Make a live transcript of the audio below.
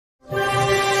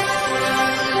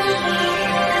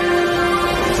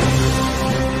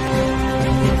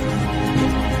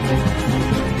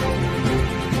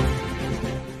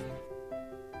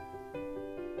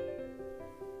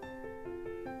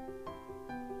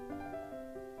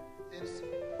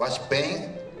wash paint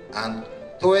and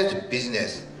toilet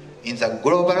business in the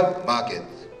global market.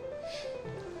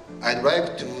 I'd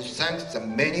like to thank the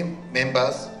many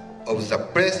members of the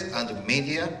press and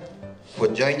media for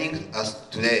joining us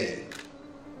today.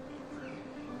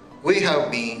 We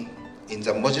have been in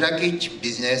the modular kitchen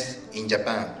business in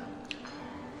Japan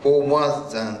for more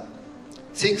than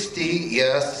 60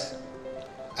 years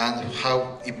and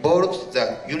have evolved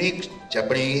the unique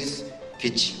Japanese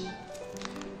kitchen,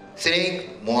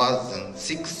 selling more than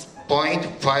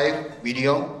 6.5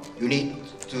 million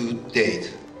units to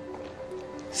date.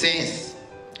 Since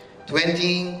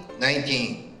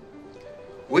 2019,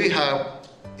 we have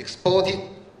exported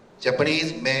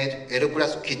Japanese-made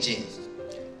I-Class kitchens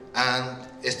and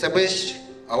established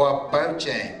our value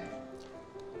chain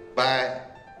by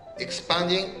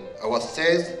expanding our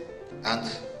sales and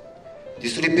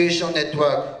distribution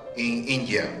network in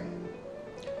India.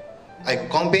 I'm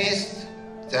convinced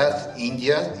that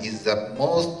India is the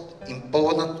most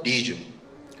important region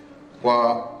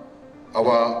for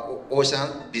our ocean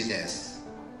business.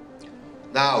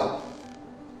 Now,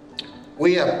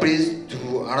 we are pleased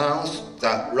to announce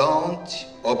the launch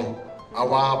of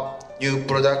our new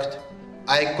product,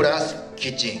 I-Class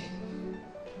Kitchen,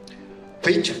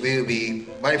 which will be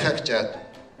manufactured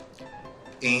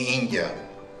in India.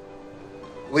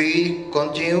 We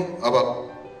continue our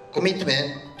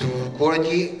commitment to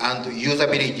quality and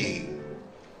usability,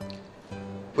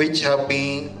 which have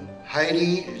been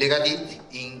highly regarded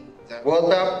in the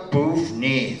waterproof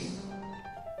needs,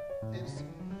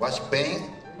 wash paint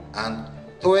and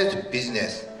toilet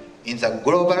business in the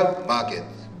global market.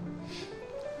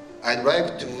 I'd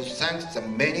like to thank the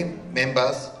many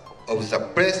members of the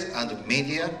press and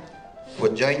media for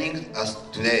joining us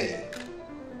today.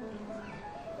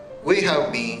 We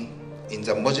have been in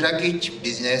the modular kitchen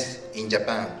business in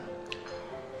Japan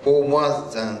for more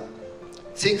than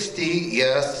 60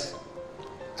 years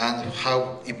and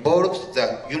have evolved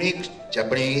the unique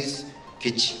Japanese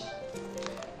kitchen,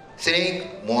 selling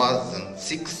more than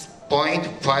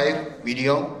 6.5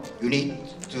 million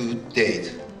units to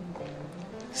date.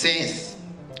 Since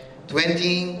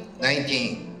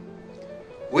 2019,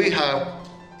 we have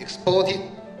exported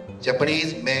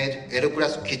Japanese-made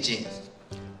I-Class kitchens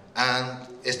and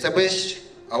established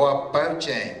our value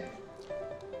chain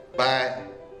by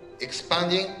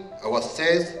expanding our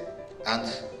sales and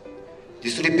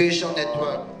distribution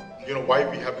network. Why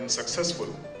we have been successful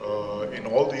in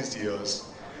all these years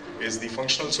is the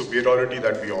functional superiority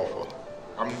that we offer.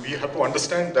 We have to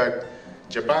understand that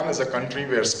Japan is a country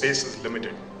where space is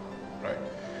limited, right?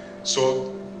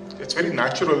 So it's very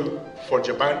natural for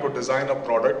Japan to design a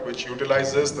product which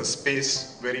utilizes the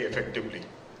space very effectively.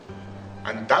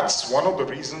 And that's one of the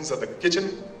reasons that the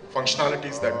kitchen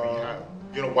functionalities that we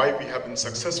have, why we have been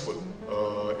successful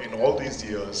in all these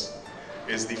years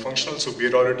is the functional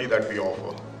superiority that we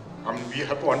offer. We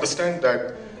have to understand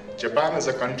that Japan is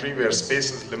a country where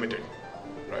space is limited,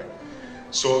 right?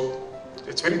 So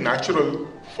it's very natural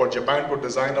for Japan to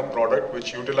design a product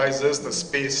which utilizes the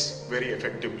space very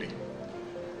effectively.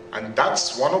 And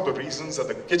that's one of the reasons that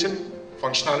the kitchen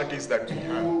functionalities that we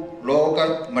have.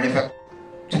 Local manufacturing.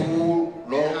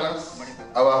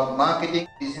 Our marketing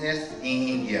business in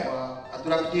India,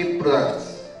 attractive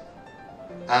products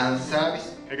and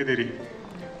service.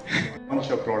 Launch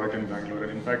a product in Bangalore,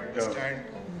 and in fact,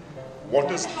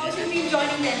 what is How's your team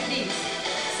joining them, please?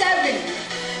 7,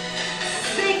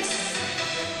 6,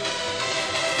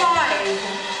 5,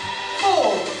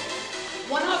 4.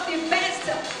 One of the best,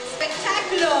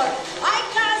 spectacular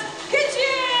I-Class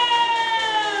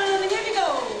Kitchen. Here we go.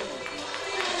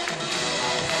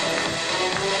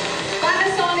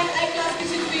 Panasonic I-Class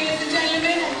Kitchen, ladies and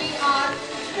gentlemen, and we are.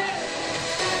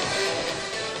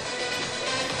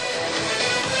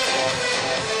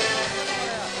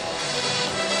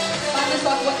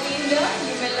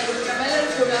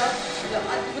 India,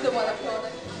 అద్భుతమైన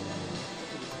product.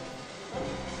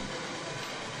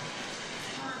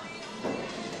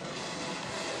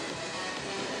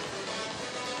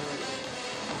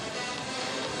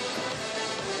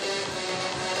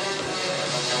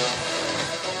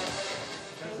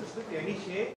 Any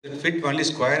shape? It fit only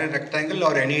square and rectangle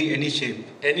or any shape?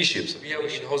 Any shapes. We have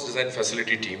an in-house design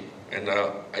facility team, and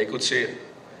I could say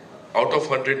out of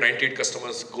 198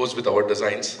 customers goes with our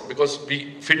designs because we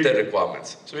fit their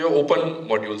requirements. So we have open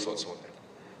modules also on that.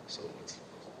 So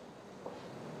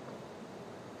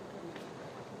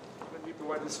when we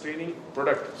provide this training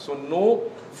product, so no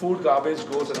food garbage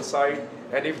goes inside,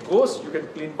 and if goes, you can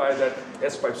clean by that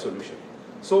S-pipe solution.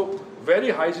 So very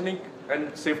hygienic and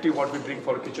safety what we bring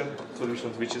for kitchen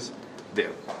solutions, which is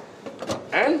there.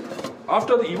 And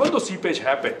after even though seepage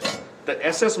happens, The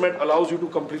SS mat allows you to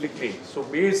completely clean. So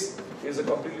base is a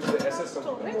completely the SS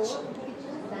storage.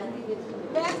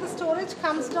 Where the storage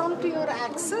comes down to your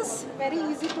axis, very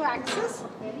easy to access.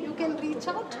 You can reach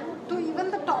out to even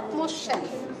the topmost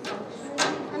shelf,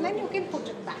 and then you can put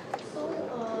it back.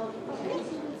 Okay.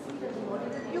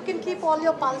 You can keep all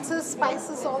your pulses,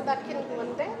 spices, all that can go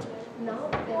in there.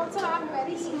 You also have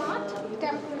very smart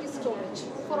temporary storage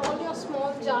for all your small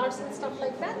jars and stuff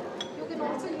like that. You can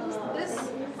also use this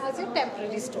as your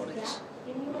temporary storage.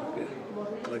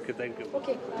 Okay, thank you.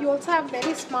 Okay, you also have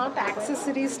very smart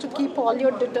accessories to keep all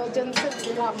your detergents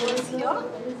and rubbers here.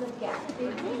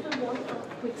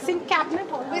 Sink cabinet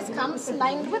always comes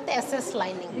lined with SS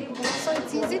lining, so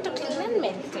it's easy to clean and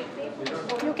maintain.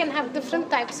 You can have different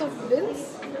types of bins.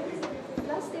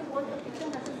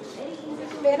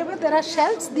 Wherever there are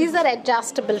shelves, these are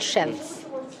adjustable shelves.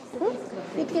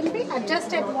 It can be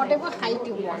adjusted whatever height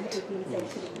you want.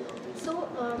 So,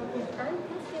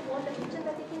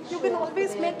 you can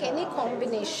always make any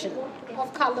combination of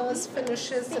colors,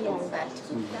 finishes, and all that.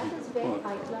 That is where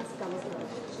I-Class comes in.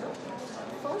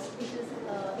 First, it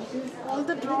is all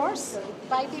the drawers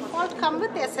by default come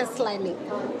with SS lining,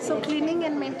 so cleaning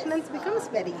and maintenance becomes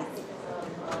very easy.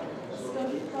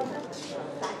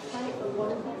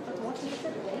 What makes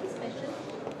it very special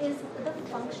is the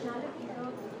functionality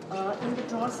in the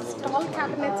drawer system. All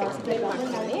cabinets explain in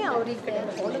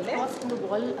the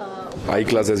wall.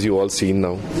 I-Class, as you all seen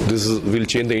now, this will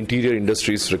change the interior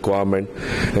industry's requirement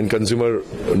and consumer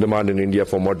demand in India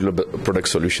for modular product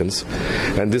solutions.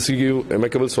 And this will give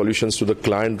amicable solutions to the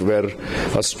client, where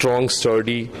a strong,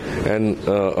 sturdy, and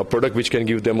a product which can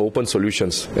give them open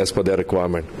solutions as per their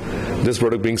requirement. This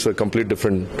product brings a complete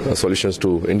different solutions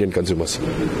to Indian consumers.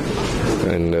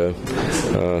 And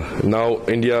now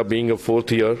India being a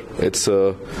fourth year, it's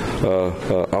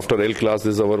after I-Class,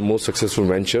 this is our most successful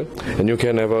venture, and you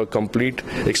can have a complete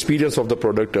experience of the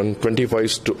product on 25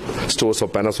 stores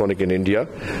of Panasonic in India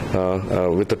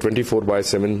with a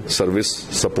 24/7 service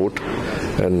support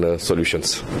and solutions.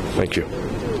 Thank you.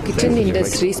 Kitchen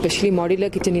industry, specially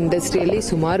modular kitchen ಇಂಡಸ್ಟ್ರಿಯಲ್ಲಿ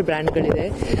ಸುಮಾರು ಬ್ರ್ಯಾಂಡ್ಗಳಿದೆ.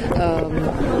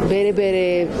 ಬೇರೆ ಬೇರೆ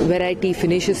variety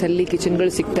finishes ಅಲ್ಲಿ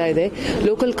ಕಿಚನ್ಗಳು ಸಿಗ್ತಾ ಇದೆ.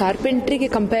 Local ಕಾರ್ಪೆಂಟ್ರಿಗೆ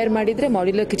compare ಮಾಡಿದರೆ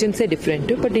modular ಕಿಚನ್ಸೇ different.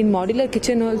 But in modular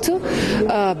kitchen also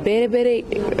ಬೇರೆ ಬೇರೆ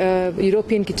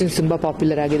ಯುರೋಪಿಯನ್ ಕಿಚನ್ಸ್ ತುಂಬ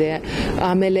ಪಾಪ್ಯುಲರ್ ಆಗಿದೆ.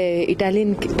 ಆಮೇಲೆ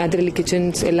ಇಟಾಲಿಯನ್ ಅದರಲ್ಲಿ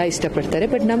ಕಿಚನ್ಸ್ ಎಲ್ಲ ಇಷ್ಟಪಡ್ತಾರೆ.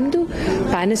 ಬಟ್ ನಮ್ಮದು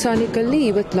ಪ್ಯಾನಸಾನಿಕ್ ಅಲ್ಲಿ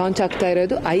ಇವತ್ತು ಲಾಂಚ್ ಆಗ್ತಾ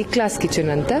ಇರೋದು I-Class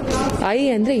ಕಿಚನ್ ಅಂತ. ಐ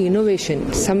ಅಂದರೆ ಇನೋವೇಷನ್.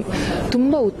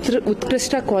 ತುಂಬ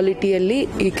ಉತ್ಕೃಷ್ಟ ಕ್ವಾಲಿಟಿಯಲ್ಲಿ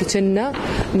ಈ ಕಿಚನ್ನ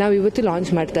ನಾವು ಇವತ್ತು ಲಾಂಚ್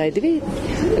ಮಾಡ್ತಾ ಇದ್ದೀವಿ.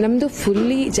 ನಮ್ಮದು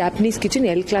fully Japanese kitchen,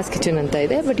 I-Class kitchen ಅಂತ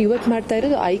ಇದೆ. ಬಟ್ ಇವತ್ತು ಮಾಡ್ತಾ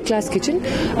ಇರೋದು I-Class ಕಿಚನ್.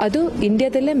 ಅದು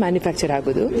ಇಂಡಿಯಾದಲ್ಲೇ ಮ್ಯಾನುಫ್ಯಾಕ್ಚರ್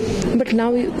ಆಗೋದು. ಬಟ್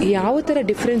ನಾವು ಯಾವ ಥರ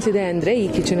ಡಿಫ್ರೆನ್ಸ್ ಇದೆ ಅಂದರೆ ಈ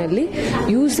ಕಿಚನಲ್ಲಿ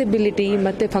ಯೂಸಬಿಲಿಟಿ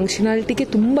ಮತ್ತು ಫಂಕ್ಷನಾಲಿಟಿಗೆ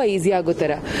ತುಂಬ ಈಸಿ ಆಗೋ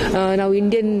ಥರ. ನಾವು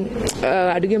ಇಂಡಿಯನ್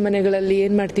ಅಡುಗೆ ಮನೆಗಳಲ್ಲಿ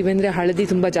ಏನು ಮಾಡ್ತೀವಿ ಅಂದರೆ ಹಳದಿ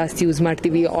ತುಂಬ ಜಾಸ್ತಿ ಯೂಸ್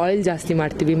ಮಾಡ್ತೀವಿ, ಆಯಿಲ್ ಜಾಸ್ತಿ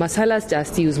ಮಾಡ್ತೀವಿ, ಮಸಾಲಾಸ್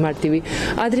ಜಾಸ್ತಿ ಯೂಸ್ ಮಾಡ್ತೀವಿ.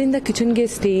 ಅದರಿಂದ ಕಿಚನ್ಗೆ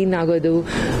ಸ್ಟೇನ್ ಆಗೋದು,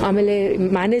 ಆಮೇಲೆ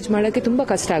ಮ್ಯಾನೇಜ್ ಮಾಡೋಕ್ಕೆ ತುಂಬ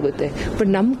ಕಷ್ಟ ಆಗುತ್ತೆ. ಬಟ್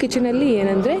ನಮ್ಮ ಕಿಚನಲ್ಲಿ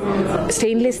ಏನಂದರೆ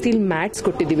ಸ್ಟೇನ್ಲೆಸ್ ಸ್ಟೀಲ್ ಮ್ಯಾಟ್ಸ್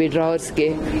ಕೊಟ್ಟಿದ್ದೀವಿ ಡ್ರಾವರ್ಸ್ಗೆ.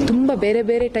 ತುಂಬ ಬೇರೆ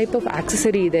ಬೇರೆ ಟೈಪ್ ಆಫ್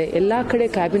ಆಕ್ಸೆಸರಿ ಇದೆ. ಎಲ್ಲ ಕಡೆ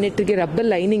ಕ್ಯಾಬಿನೆಟ್ಗೆ ರಬ್ಬರ್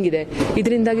ಲೈನಿಂಗ್ ಇದೆ.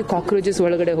 ಇದರಿಂದಾಗಿ ಕಾಕ್ರೋಚಸ್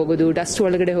ಒಳಗಡೆ ಹೋಗೋದು, ಡಸ್ಟ್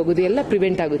ಒಳಗಡೆ ಹೋಗೋದು ಎಲ್ಲ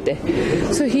ಪ್ರಿವೆಂಟ್ ಆಗುತ್ತೆ.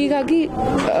 ಸೊ ಹೀಗಾಗಿ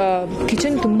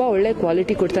ಕಿಚನ್ ತುಂಬ ಒಳ್ಳೆ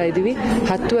ಕ್ವಾಲಿಟಿ ಕೊಡ್ತಾ ಇದ್ದೀವಿ.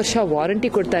 10 ವರ್ಷ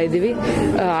ವಾರಂಟಿ ಕೊಡ್ತಾ ಇದ್ದೀವಿ.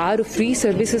 6 ಫ್ರೀ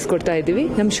ಸರ್ವಿಸಸ್ ಕೊಡ್ತಾ ಇದ್ದೀವಿ.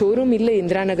 ನಮ್ಮ ಶೋರೂಮ್ ಇಲ್ಲೇ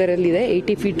ಇಂದಿರಾನಗರಲ್ಲಿದೆ,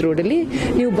 80 ಫೀಟ್ ರೋಡಲ್ಲಿ.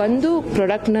 ನೀವು ಬಂದು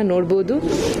ಪ್ರಾಡಕ್ಟ್ನ ನೋಡ್ಬೋದು,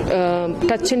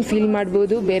 ಟಚ್ ಆ್ಯಂಡ್ ಫೀಲ್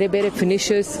ಮಾಡ್ಬೋದು. ಬೇರೆ ಬೇರೆ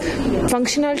ಫಿನಿಶಸ್,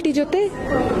 ಫಂಕ್ಷನಾಲಿಟಿ ಜೊತೆ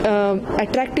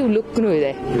ಅಟ್ರಾಕ್ಟಿವ್ ಲುಕ್ನೂ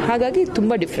ಇದೆ. ಹಾಗಾಗಿ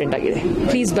ತುಂಬ ಡಿಫ್ರೆಂಟ್ ಆಗಿದೆ.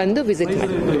 ಪ್ಲೀಸ್ ಬಂದು ವಿಸಿಟ್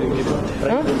ಮಾಡಿ.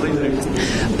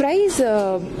 ಪ್ರೈಸ್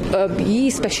ಈ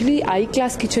ಸ್ಪೆಷಲಿ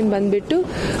I-Class ಕಿಚನ್ ಬಂದುಬಿಟ್ಟು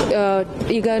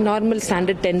ಈಗ ನಾರ್ಮಲ್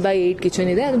ಸ್ಟ್ಯಾಂಡರ್ಡ್ 10/8 ಕಿಚನ್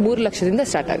ಇದೆ, ಅದು 3 ಲಕ್ಷದಿಂದ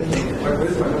ಸ್ಟಾರ್ಟ್ ಆಗುತ್ತೆ.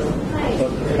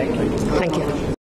 Thank you.